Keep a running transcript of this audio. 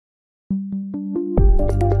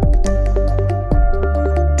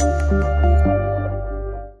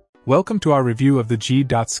Welcome to our review of the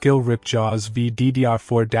G.Skill Ripjaws V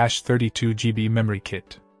DDR4-32GB memory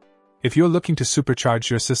kit. If you're looking to supercharge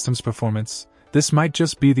your system's performance, this might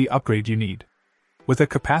just be the upgrade you need. With a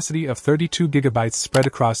capacity of 32GB spread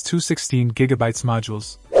across two 16GB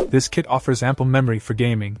modules, this kit offers ample memory for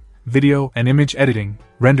gaming, video and image editing,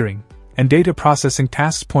 rendering, and data processing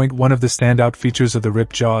tasks. One of the standout features of the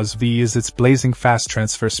Ripjaws V is its blazing fast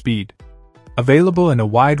transfer speed. Available in a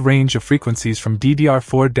wide range of frequencies from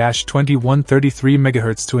DDR4-2133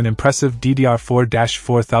 MHz to an impressive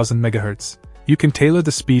DDR4-4000 MHz, you can tailor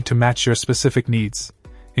the speed to match your specific needs,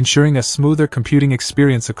 ensuring a smoother computing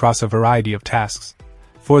experience across a variety of tasks.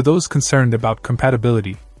 For those concerned about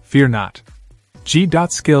compatibility, fear not.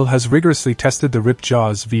 G.Skill has rigorously tested the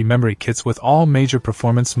Ripjaws V memory kits with all major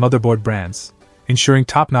performance motherboard brands, ensuring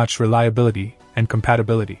top-notch reliability and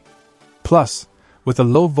compatibility. Plus, with a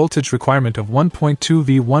low voltage requirement of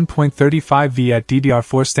 1.2V 1.35V at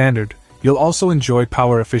DDR4 standard, you'll also enjoy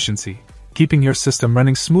power efficiency, keeping your system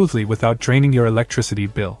running smoothly without draining your electricity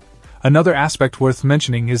bill. Another aspect worth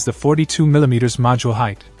mentioning is the 42mm module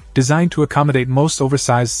height, designed to accommodate most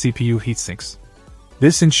oversized CPU heatsinks.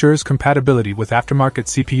 This ensures compatibility with aftermarket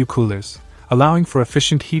CPU coolers, allowing for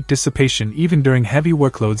efficient heat dissipation even during heavy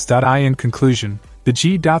workloads. In conclusion, the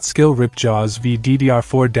G.Skill Ripjaws V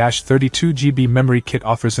DDR4-32GB memory kit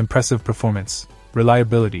offers impressive performance,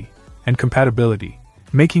 reliability, and compatibility,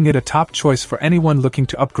 making it a top choice for anyone looking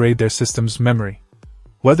to upgrade their system's memory.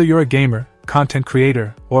 Whether you're a gamer, content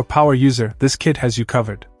creator, or power user, this kit has you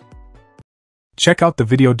covered. Check out the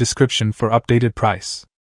video description for updated price.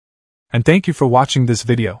 And thank you for watching this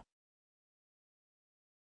video.